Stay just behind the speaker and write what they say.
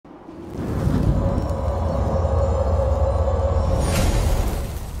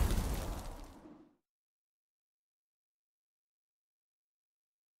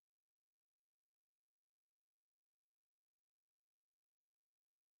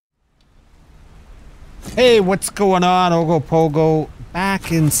Hey, what's going on, OGOPOGO?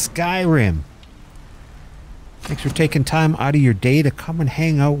 Back in Skyrim. Thanks for taking time out of your day to come and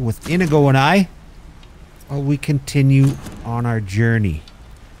hang out with Inigo and I while we continue on our journey.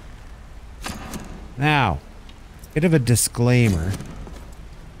 Now, bit of a disclaimer.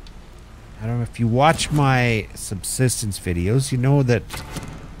 I don't know if you watch my subsistence videos, you know that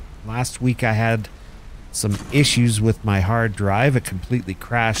last week I had some issues with my hard drive. It completely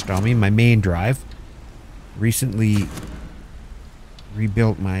crashed on me, my main drive. Recently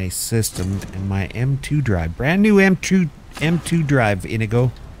rebuilt my system and my M2 drive, brand new M2 drive,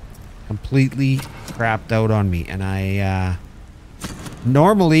 Inigo, completely crapped out on me. And I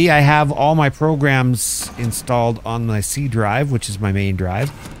normally I have all my programs installed on my C drive, which is my main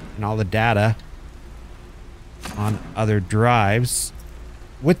drive, and all the data on other drives,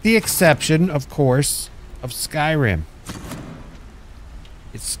 with the exception, of course, of Skyrim.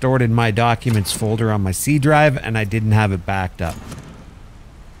 It's stored in my documents folder on my C drive, and I didn't have it backed up,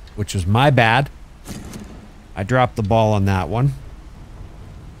 which was my bad. I dropped the ball on that one.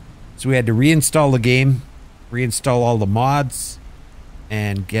 So we had to reinstall the game, reinstall all the mods,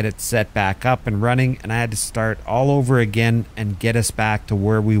 and get it set back up and running. And I had to start all over again and get us back to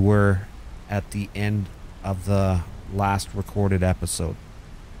where we were at the end of the last recorded episode.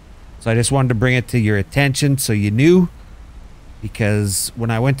 So I just wanted to bring it to your attention so you knew. Because when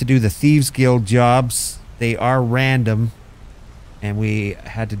I went to do the Thieves Guild jobs, they are random, and we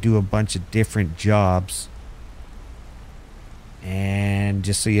had to do a bunch of different jobs. And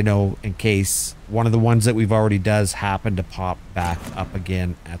just so you know, in case one of the ones that we've already does happen to pop back up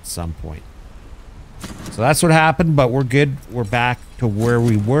again at some point. So that's what happened, but we're good. We're back to where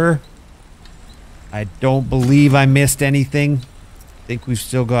we were. I don't believe I missed anything. I think we've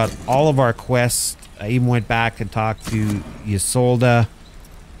still got all of our quests. I even went back and talked to Ysolda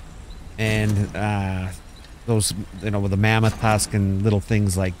and those, you know, with the mammoth tusk and little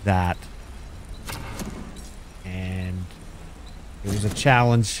things like that. And it was a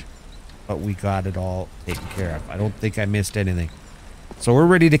challenge, but we got it all taken care of. I don't think I missed anything. So we're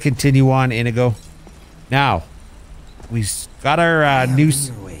ready to continue on, Inigo. Now, we got our new...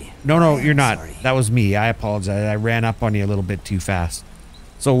 No, you're not. That was me. I apologize. I ran up on you a little bit too fast.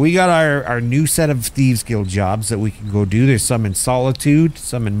 So we got our new set of Thieves Guild jobs that we can go do. There's some in Solitude,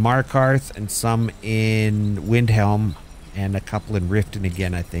 some in Markarth, and some in Windhelm, and a couple in Riften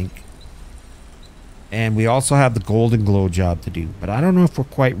again, I think. And we also have the Golden Glow job to do, but I don't know if we're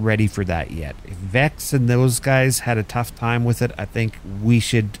quite ready for that yet. If Vex and those guys had a tough time with it, I think we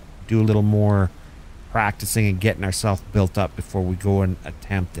should do a little more practicing and getting ourselves built up before we go and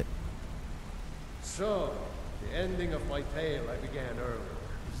attempt it. So, the ending of my tale I began earlier.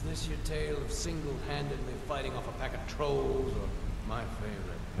 Is this your tale of single-handedly fighting off a pack of trolls, or my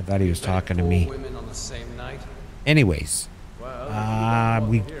favorite? I thought he was talking to me. Women on the same night? Anyways,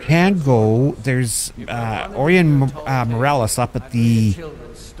 we can go. There's Orion Morales up at the...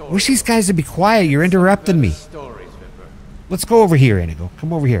 I wish these guys would be quiet. You're interrupting me. Let's go over here, Inigo.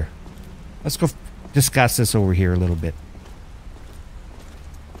 Come over here. Let's go discuss this over here a little bit.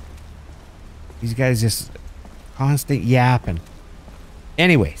 These guys just constant yapping.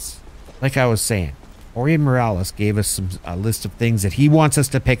 Anyways, like I was saying, Orion Morales gave us a list of things that he wants us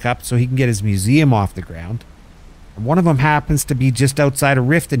to pick up so he can get his museum off the ground. And one of them happens to be just outside of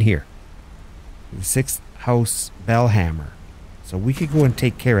Riften here. The 6th House Bellhammer. So we could go and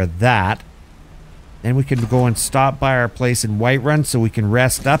take care of that. Then we can go and stop by our place in Whiterun so we can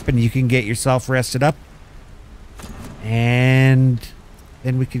rest up and you can get yourself rested up. And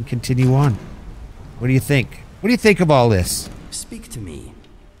then we can continue on. What do you think? What do you think of all this? Speak to me.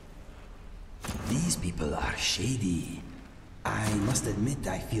 These people are shady. I must admit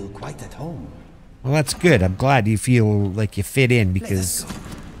I feel quite at home. Well, that's good. I'm glad you feel like you fit in because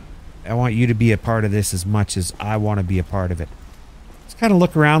I want you to be a part of this as much as I want to be a part of it. Let's kind of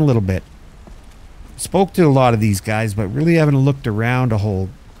look around a little bit. Spoke to a lot of these guys, but really haven't looked around a whole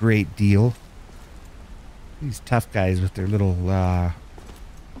great deal. These tough guys with their little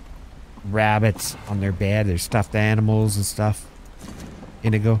rabbits on their bed, their stuffed animals and stuff.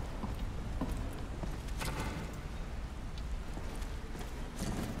 Inigo.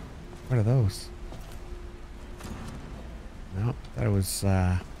 What are those? No, thought it was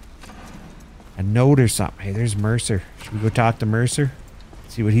a note or something. Hey, there's Mercer. Should we go talk to Mercer?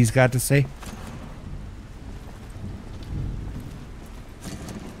 See what he's got to say?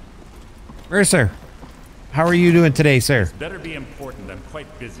 Mercer, how are you doing today, sir? This better be important. I'm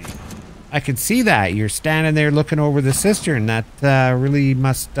quite busy. I can see that. You're standing there looking over the cistern. That really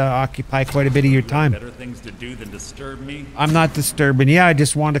must occupy quite a bit of your time. Better things to do than disturb me? I'm not disturbing you. I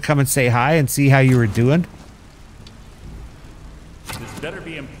just wanted to come and say hi and see how you were doing. This better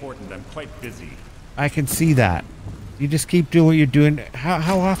be important. I'm quite busy. I can see that. You just keep doing what you're doing.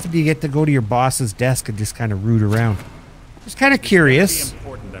 How often do you get to go to your boss's desk and just kind of root around? Just kind of curious. Be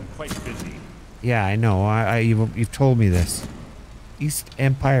important. I'm quite busy. Yeah, I know. You've told me this. East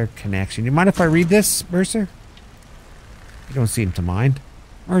Empire connection. You mind if I read this, Mercer? You don't seem to mind.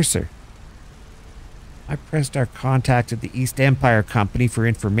 Mercer. I pressed our contact at the East Empire Company for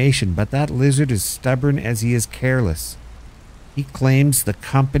information, but that lizard is stubborn as he is careless. He claims the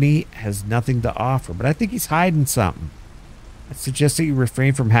company has nothing to offer, but I think he's hiding something. I suggest that you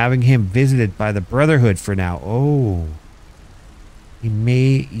refrain from having him visited by the Brotherhood for now. Oh. He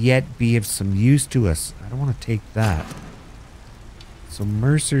may yet be of some use to us. I don't want to take that. So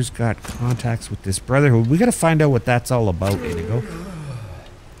Mercer's got contacts with this Brotherhood. We got to find out what that's all about, Inigo.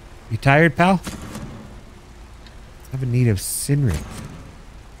 You tired, pal? I have a need of Sinric.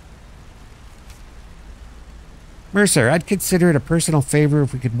 Mercer, I'd consider it a personal favor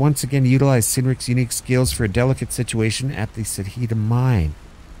if we could once again utilize Sinric's unique skills for a delicate situation at the Sedhita mine.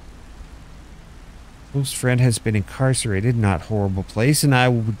 Close friend has been incarcerated, not horrible place, and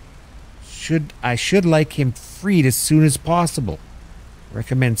I should like him freed as soon as possible.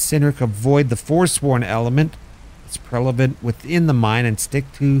 Recommend Sinric avoid the Forsworn element that's prevalent within the mine and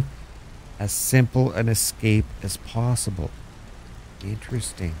stick to as simple an escape as possible.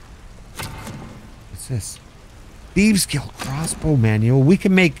 Interesting. What's this? Thieves Guild crossbow manual. We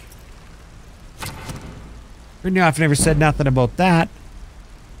can make... Pretty off, never said nothing about that.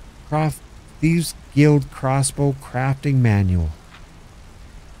 Thieves Guild crossbow crafting manual.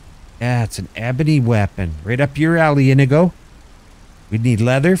 Yeah, it's an ebony weapon. Right up your alley, Inigo. We'd need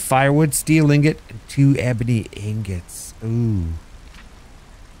leather, firewood, steel ingot, and 2 ebony ingots. Ooh.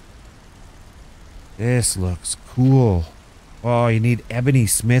 This looks cool. Oh, you need ebony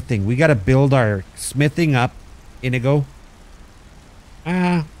smithing. We got to build our smithing up, Inigo.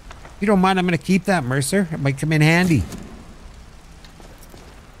 If you don't mind, I'm going to keep that, Mercer. It might come in handy.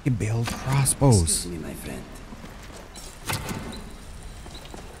 You can build crossbows. Excuse me, my friend.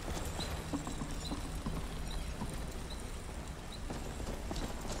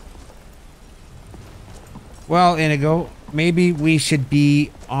 Well, Inigo, maybe we should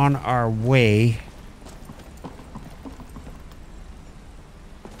be on our way.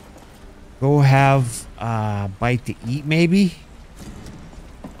 Go have a bite to eat, maybe?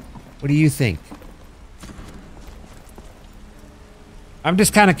 What do you think? I'm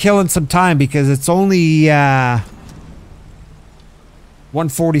just kind of killing some time because it's only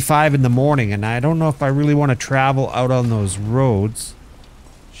 1:45 in the morning, and I don't know if I really want to travel out on those roads.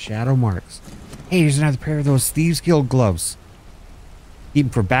 Shadow marks. Hey, here's another pair of those Thieves Guild gloves. Keep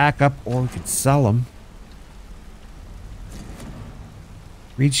them for backup, or we could sell them.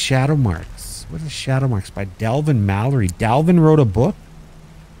 Read Shadow Marks. What are Shadow Marks? By Delvin Mallory. Delvin wrote a book?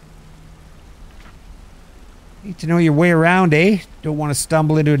 Need to know your way around, eh? Don't want to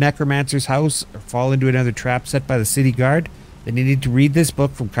stumble into a necromancer's house or fall into another trap set by the city guard? Then you need to read this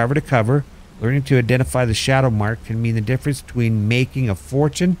book from cover to cover. Learning to identify the shadow mark can mean the difference between making a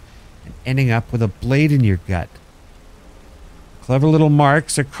fortune and ending up with a blade in your gut. Clever little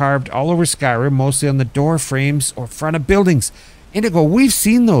marks are carved all over Skyrim, mostly on the door frames or front of buildings. Indigo, we've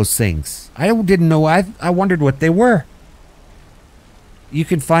seen those things. I didn't know. I wondered what they were. You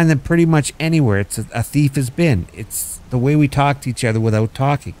can find them pretty much anywhere a thief has been. It's the way we talk to each other without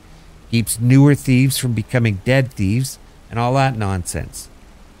talking. Keeps newer thieves from becoming dead thieves and all that nonsense.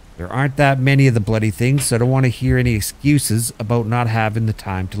 There aren't that many of the bloody things, so I don't want to hear any excuses about not having the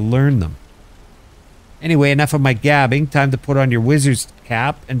time to learn them. Anyway, enough of my gabbing. Time to put on your wizard's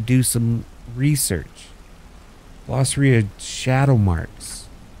cap and do some research. Glossary of shadow marks.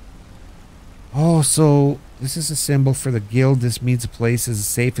 Oh, so this is a symbol for the guild. This means a place as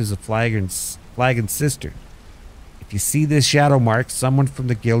safe as a flag and cistern. If you see this shadow mark, someone from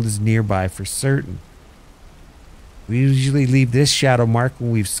the guild is nearby for certain. We usually leave this shadow mark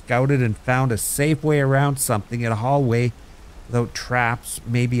when we've scouted and found a safe way around something in a hallway without traps,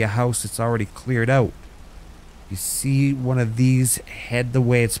 maybe a house that's already cleared out. You see one of these, head the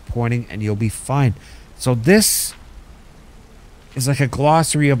way it's pointing and you'll be fine. So this is like a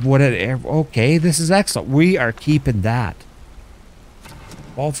glossary of what it... Okay, this is excellent. We are keeping that.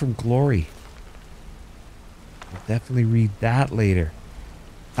 Fall from Glory. I'll definitely read that later.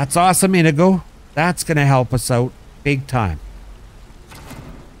 That's awesome, Inigo. That's going to help us out big time.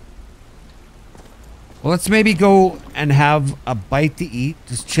 Well, let's maybe go and have a bite to eat.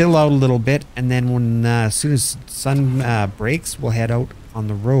 Just chill out a little bit. And then when as soon as sun breaks, we'll head out on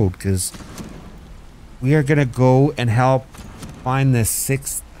the road. Because we are going to go and help find this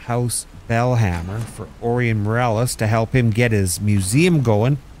 6th house bell hammer for Orion Morales to help him get his museum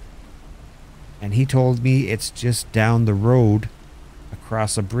going. And he told me it's just down the road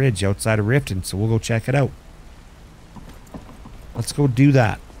across a bridge outside of Riften. So we'll go check it out. Let's go do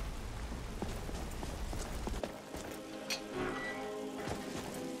that.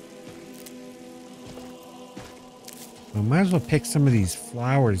 We might as well pick some of these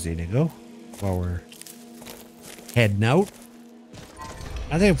flowers, Inigo, while we're heading out.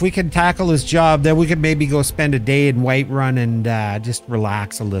 I think if we can tackle this job, then we could maybe go spend a day in Whiterun and just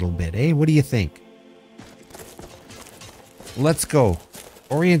relax a little bit, eh? What do you think? Let's go.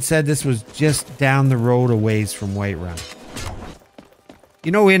 Orion said this was just down the road a ways from Whiterun.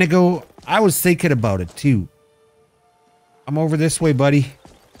 You know, Inigo, I was thinking about it too. I'm over this way, buddy.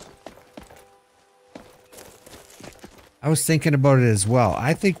 I was thinking about it as well.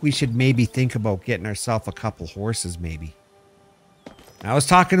 I think we should maybe think about getting ourselves a couple horses, maybe. I was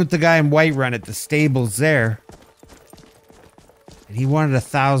talking with the guy in Whiterun at the stables there, and he wanted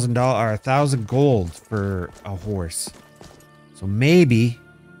 $1,000 or 1,000 gold for a horse. So maybe.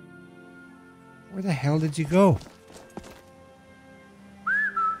 Where the hell did you go?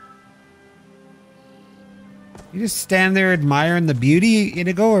 You just stand there admiring the beauty,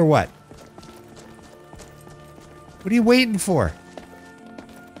 Inigo, or what? What are you waiting for?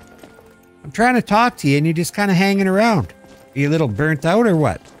 I'm trying to talk to you and you're just kind of hanging around. Are you a little burnt out or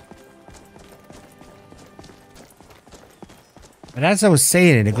what? But as I was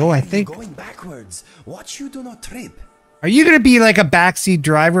saying, Inigo, I think... Going backwards. Watch you do not trip. Are you going to be like a backseat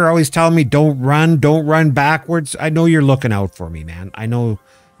driver always telling me don't run backwards? I know you're looking out for me, man. I know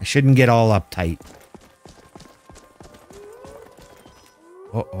I shouldn't get all uptight.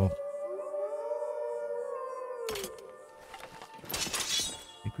 Uh-oh.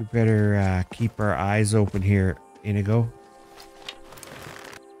 I think we better keep our eyes open here, Inigo.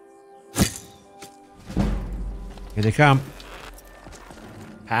 Here they come.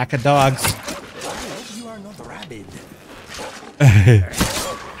 Pack of dogs. I hope you are not rabid.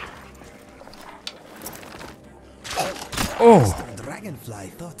 Oh. Mr. Dragonfly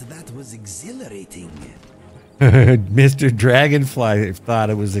thought that was exhilarating. Mr. Dragonfly thought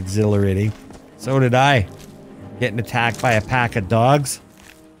it was exhilarating. So did I. Getting attacked by a pack of dogs.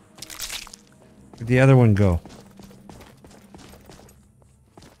 Where'd the other one go?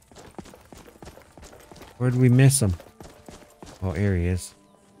 Where'd we miss him? Oh, here he is.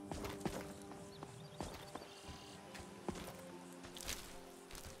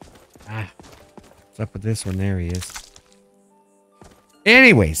 Ah. What's up with this one? There he is.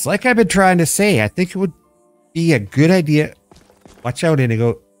 Anyways, like I've been trying to say, I think it would be a good idea. Watch out,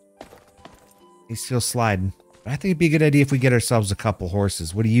 Inigo. He's still sliding. But I think it'd be a good idea if we get ourselves a couple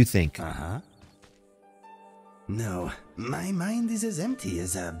horses. What do you think? Uh-huh. No, my mind is as empty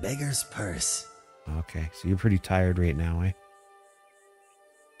as a beggar's purse. Okay, so you're pretty tired right now, eh?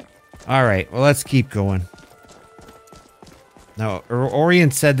 Alright, well, let's keep going. Now,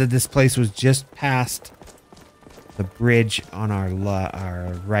 Orion said that this place was just past the bridge on our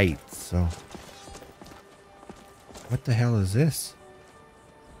right, so... What the hell is this?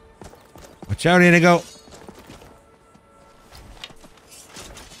 Watch out, Inigo!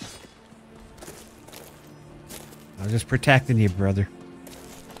 I'm just protecting you, brother.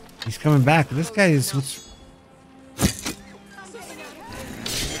 He's coming back. This guy is...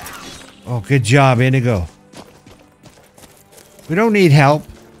 Oh, good job, Inigo. We don't need help.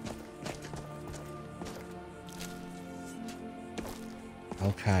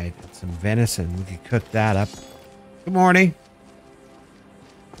 Okay, some venison. We could cook that up. Good morning.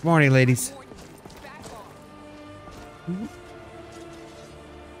 Good morning, ladies.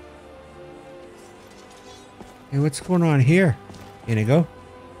 Hey, what's going on here, Inigo?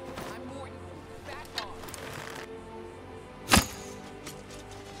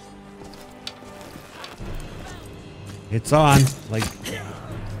 It's on. Like,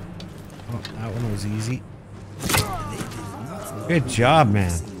 oh, that one was easy. Good job,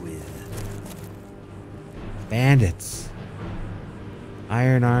 man. Bandits.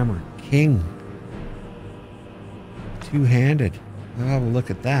 Iron armor. King. Two-handed. I'll have a look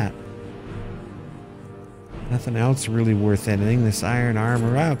at that. Nothing else really worth anything. This iron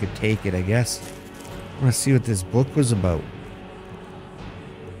armor, I could take it, I guess. I want to see what this book was about.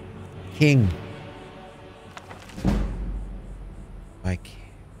 King.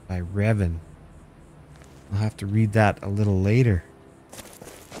 By Revan. I'll have to read that a little later.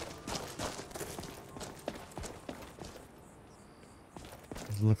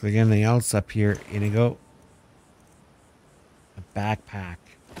 Doesn't look like anything else up here. Inigo. A backpack.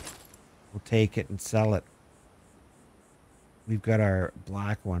 We'll take it and sell it. We've got our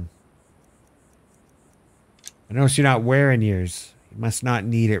black one. I notice you're not wearing yours. You must not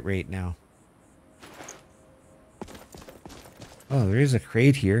need it right now. Oh, there is a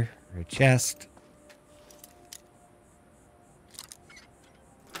crate here. Or a chest.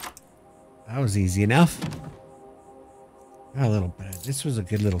 That was easy enough. A little bit. This was a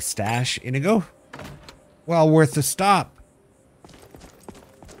good little stash. Inigo. Well worth the stop.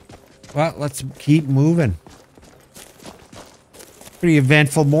 Well, let's keep moving. Pretty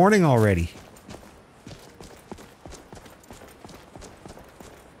eventful morning already.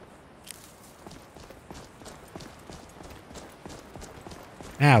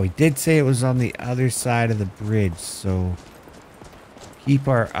 Now, we did say it was on the other side of the bridge, so keep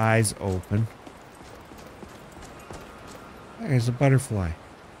our eyes open. There's a butterfly.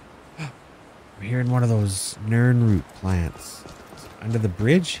 We're hearing one of those nernroot plants. Under the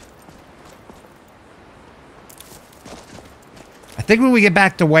bridge? I think when we get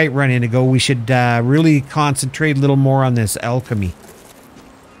back to Whiterun, Inigo, we should really concentrate a little more on this alchemy.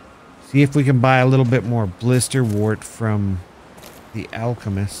 See if we can buy a little bit more blister wart from the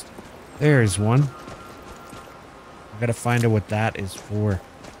alchemist. There's one. I gotta find out what that is for.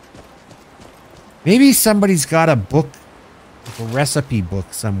 Maybe somebody's got a book, like a recipe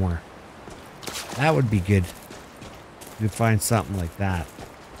book somewhere. That would be good. You find something like that.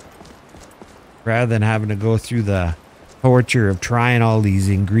 Rather than having to go through the torture of trying all these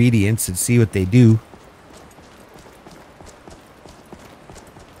ingredients and see what they do.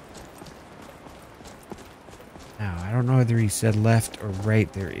 Now, I don't know whether he said left or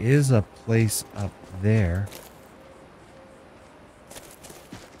right. There is a place up there.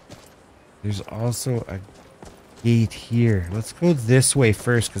 There's also a gate here. Let's go this way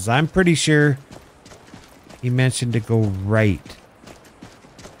first, because I'm pretty sure he mentioned to go right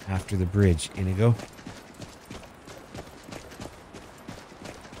after the bridge. Inigo.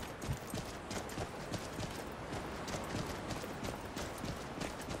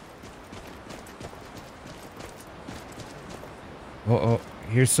 Uh-oh,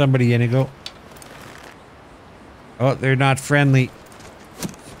 here's somebody, Inigo. Oh, they're not friendly.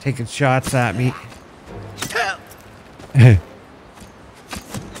 Taking shots at me.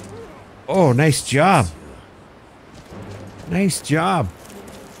 Oh, nice job. Nice job.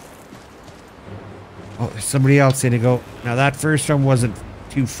 Oh, there's somebody else, Inigo. Now, that first one wasn't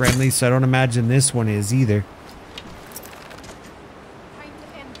too friendly, so I don't imagine this one is either.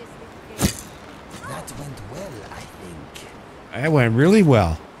 That went well, I think. That went really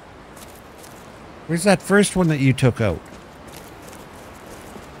well. Where's that first one that you took out?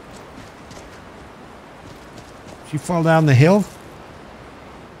 Did you fall down the hill?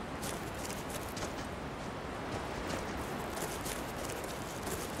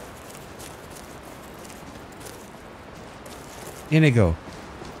 Inigo.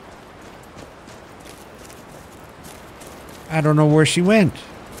 I don't know where she went.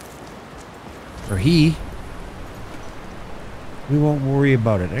 Or he. We won't worry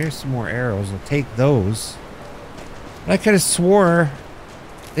about it. There's some more arrows. I'll take those. I could have swore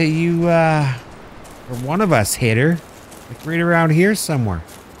that you, or one of us hit her. Like right around here somewhere.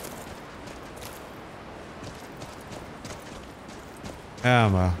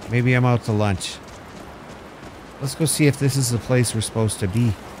 Oh, well, maybe I'm out to lunch. Let's go see if this is the place we're supposed to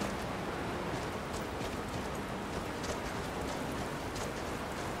be.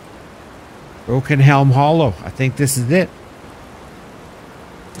 Broken Helm Hollow. I think this is it.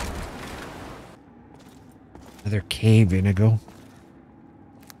 Another cave, Inigo.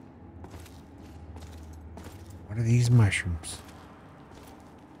 What are these mushrooms?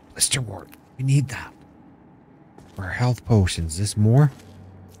 Blister wart. We need that. For our health potions. This more?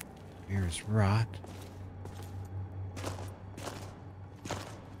 Here's rot.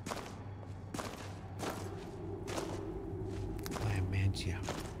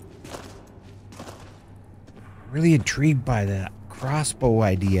 Really intrigued by the crossbow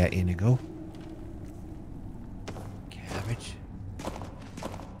idea, Inigo. Cabbage.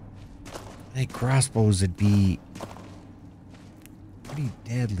 I think crossbows would be pretty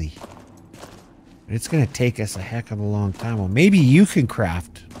deadly. But it's going to take us a heck of a long time. Well, maybe you can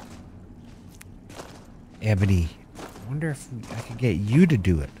craft ebony. I wonder if I could get you to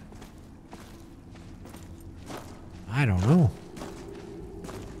do it. I don't know.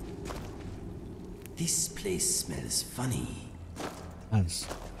 This place smells funny. Oh, there's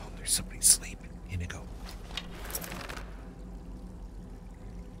somebody sleeping. Inigo.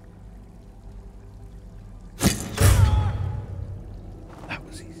 That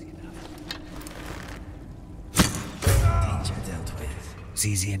was That's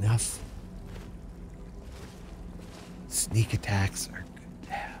easy enough. Sneak attacks are good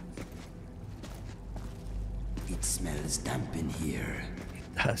to have. It smells damp in here.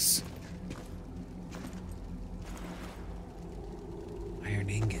 It does. Iron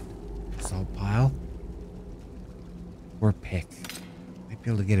ingot. Salt pile. Or pick. Might be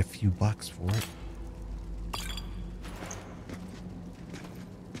able to get a few bucks for it.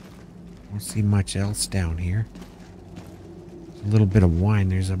 Don't see much else down here. There's a little bit of wine.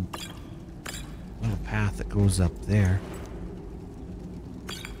 There's a little path that goes up there.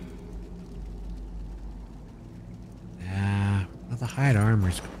 Well, the hide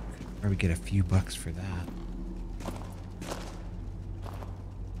armor's could probably get a few bucks for that.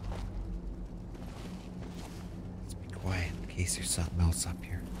 Let's be quiet in case there's something else up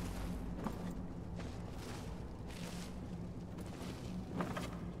here.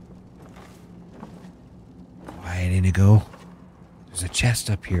 Quiet, Inigo. There's a chest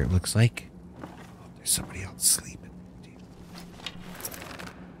up here, it looks like. Oh, there's somebody else sleeping.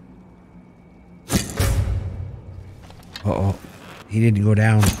 Uh-oh. He didn't go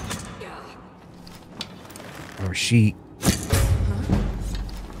down. Or she.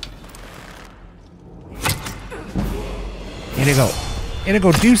 Inigo.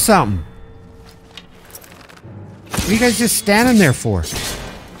 Inigo, do something. What are you guys just standing there for?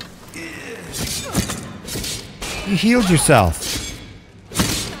 You healed yourself.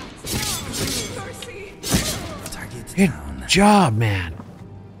 Good job, man.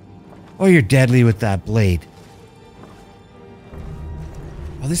 Oh, you're deadly with that blade.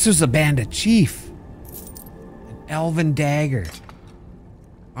 Oh, this was a bandit chief. An elven dagger.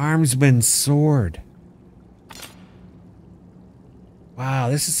 Armsman's sword. Wow,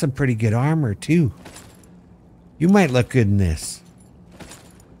 this is some pretty good armor, too. You might look good in this.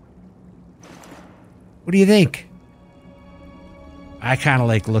 What do you think? I kind of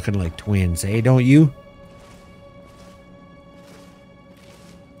like looking like twins, eh? Don't you?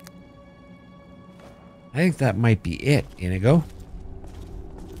 I think that might be it, Inigo.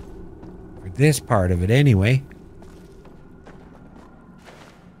 For this part of it, anyway.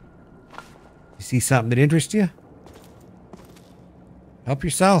 You see something that interests you? Help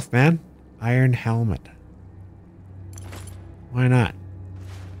yourself, man. Iron helmet. Why not?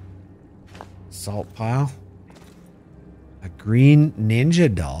 Salt pile. A green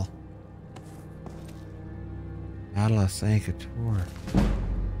ninja doll. Atlas Sankator.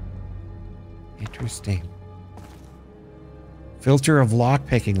 Interesting. Filter of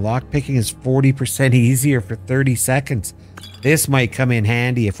lockpicking. Lockpicking is 40% easier for 30 seconds. This might come in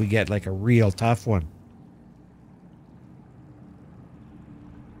handy if we get like a real tough one.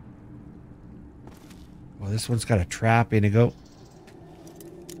 Well, this one's got a trap, Inigo.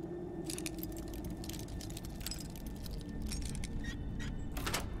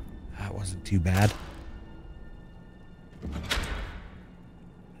 That wasn't too bad.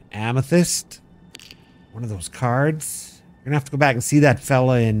 Amethyst. One of those cards. We're gonna have to go back and see that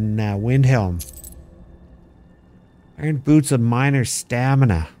fella in Windhelm. Iron boots of minor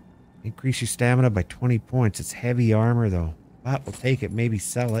stamina. Increase your stamina by 20 points. It's heavy armor though. But we'll take it. Maybe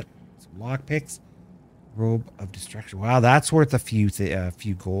sell it. Some lockpicks. Robe of destruction. Wow, that's worth a few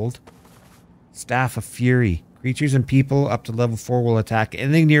gold. Staff of Fury. Creatures and people up to level 4 will attack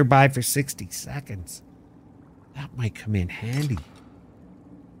anything nearby for 60 seconds. That might come in handy.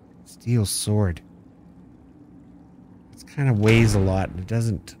 Steel sword. It kind of weighs a lot and it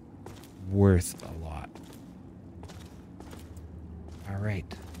doesn't worth a lot.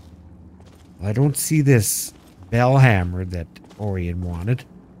 Alright. Well, I don't see this bell hammer that Orion wanted.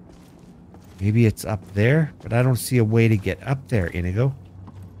 Maybe it's up there, but I don't see a way to get up there, Inigo.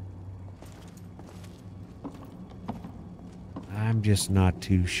 I'm just not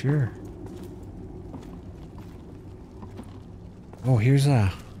too sure. Oh, here's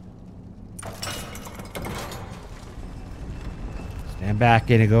a... Stand back,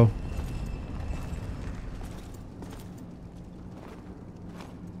 Inigo.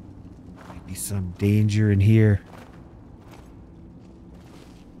 Might be some danger in here.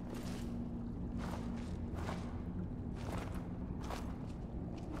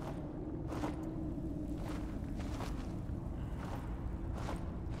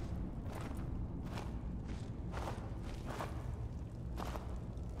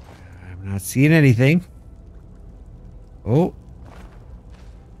 Not seeing anything. Oh.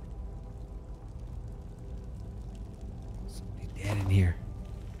 Somebody dead in here.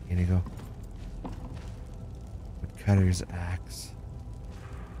 Inigo. Woodcutter's axe.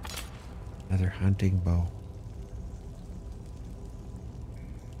 Another hunting bow.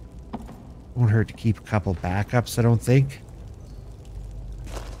 Won't hurt to keep a couple backups, I don't think.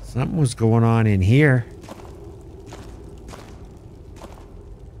 Something was going on in here.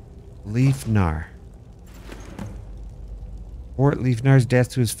 Leafnar. Report Leafnar's death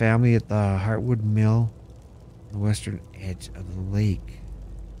to his family at the Heartwood Mill on the western edge of the lake.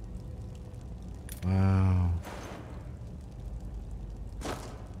 Wow.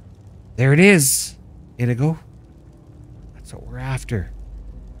 There it is. Inigo. That's what we're after.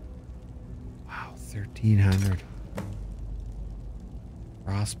 Wow, 1,300.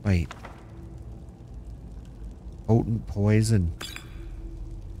 Frostbite. Potent poison.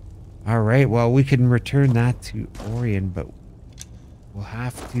 Alright, well, we can return that to Orion, but we'll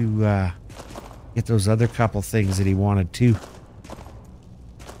have to get those other couple things that he wanted too.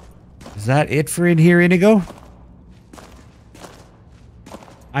 Is that it for in here, Inigo?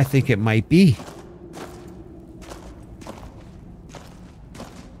 I think it might be.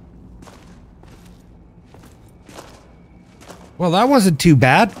 Well, that wasn't too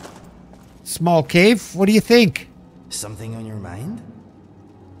bad. Small cave, what do you think? Something on your mind?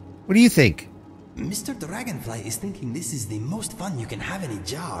 What do you think? Mr. Dragonfly is thinking this is the most fun you can have in a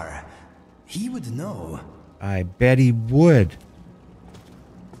jar. He would know. I bet he would.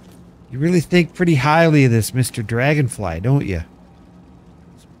 You really think pretty highly of this Mr. Dragonfly, don't you?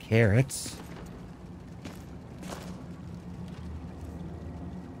 Some carrots.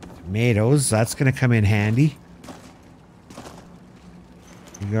 Tomatoes, that's going to come in handy.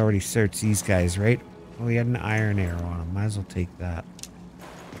 We already searched these guys, right? Oh, he had an iron arrow on him. Might as well take that.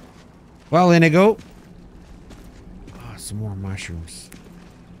 Well, Inigo. Oh, some more mushrooms.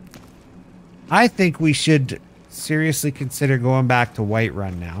 I think we should seriously consider going back to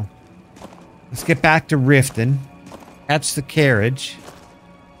Whiterun now. Let's get back to Riften. Catch the carriage.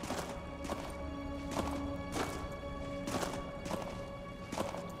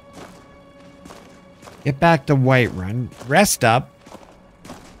 Get back to Whiterun. Rest up.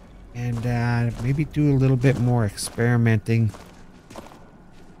 And maybe do a little bit more experimenting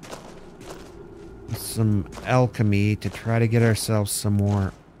with some alchemy to try to get ourselves some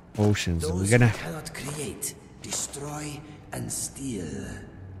more potions. Those We're gonna who cannot create, destroy, and steal.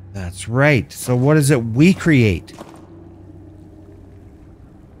 That's right. So what is it we create?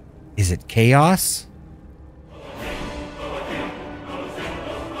 Is it chaos?